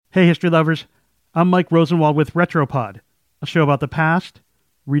Hey, history lovers. I'm Mike Rosenwald with Retropod, a show about the past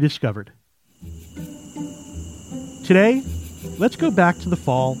rediscovered. Today, let's go back to the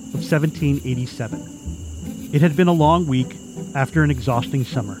fall of 1787. It had been a long week after an exhausting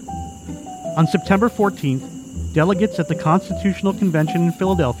summer. On September 14th, delegates at the Constitutional Convention in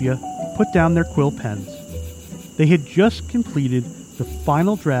Philadelphia put down their quill pens. They had just completed the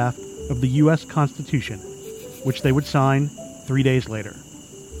final draft of the U.S. Constitution, which they would sign 3 days later.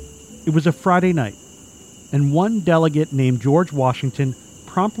 It was a Friday night, and one delegate named George Washington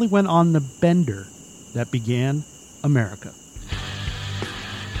promptly went on the bender that began America.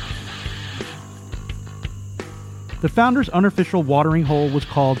 The founders' unofficial watering hole was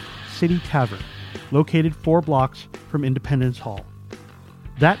called City Tavern, located 4 blocks from Independence Hall.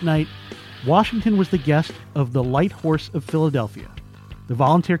 That night, Washington was the guest of the Light Horse of Philadelphia, the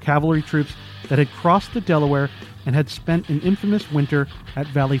volunteer cavalry troops that had crossed the Delaware and had spent an infamous winter at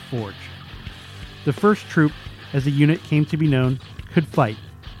Valley Forge. The first troop, as the unit came to be known, could fight,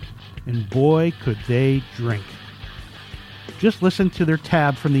 and boy could they drink. Just listen to their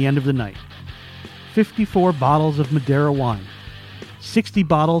tab from the end of the night. 54 bottles of Madeira wine, 60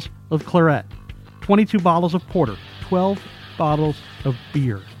 bottles of claret, 22 bottles of porter, 12 bottles of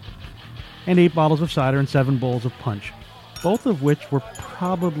beer, and 8 bottles of cider and 7 bowls of punch, both of which were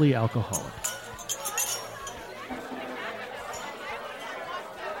probably alcoholic.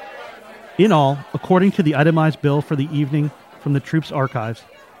 In all, according to the itemized bill for the evening from the troops' archives,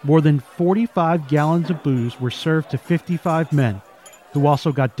 more than 45 gallons of booze were served to 55 men, who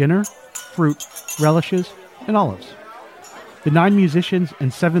also got dinner, fruit, relishes, and olives. The 9 musicians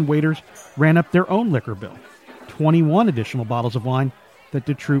and 7 waiters ran up their own liquor bill, 21 additional bottles of wine that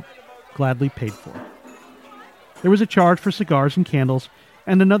the troop gladly paid for. There was a charge for cigars and candles,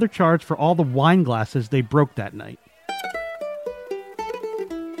 and another charge for all the wine glasses they broke that night.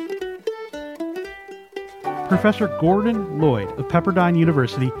 Professor Gordon Lloyd of Pepperdine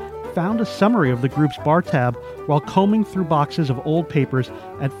University found a summary of the group's bar tab while combing through boxes of old papers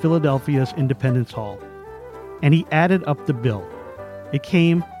at Philadelphia's Independence Hall. And he added up the bill. It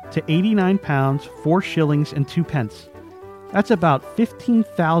came to 89 pounds, 4 shillings, and 2 pence. That's about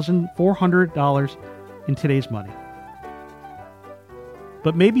 $15,400 in today's money.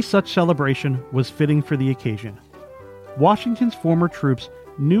 But maybe such celebration was fitting for the occasion. Washington's former troops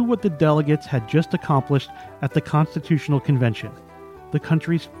knew what the delegates had just accomplished at the Constitutional Convention, the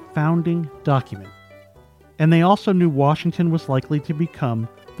country's founding document. And they also knew Washington was likely to become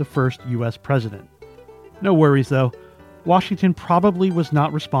the first U.S. president. No worries, though. Washington probably was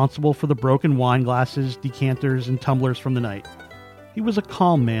not responsible for the broken wine glasses, decanters, and tumblers from the night. He was a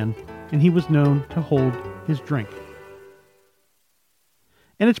calm man, and he was known to hold his drink.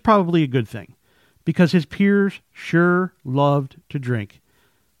 And it's probably a good thing, because his peers sure loved to drink.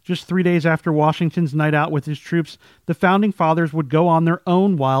 Just 3 days after Washington's night out with his troops, the Founding Fathers would go on their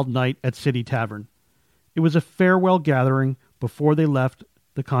own wild night at City Tavern. It was a farewell gathering before they left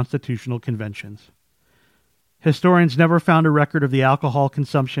the Constitutional Conventions. Historians never found a record of the alcohol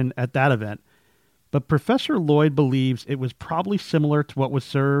consumption at that event, but Professor Lloyd believes it was probably similar to what was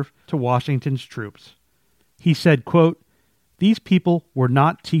served to Washington's troops. He said, quote, "These people were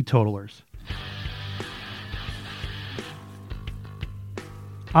not teetotalers."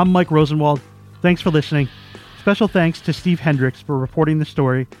 I'm Mike Rosenwald. Thanks for listening. Special thanks to Steve Hendricks for reporting the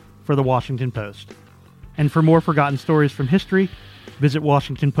story for the Washington Post. And for more forgotten stories from history, visit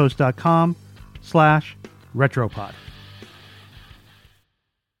WashingtonPost.com/Retropod.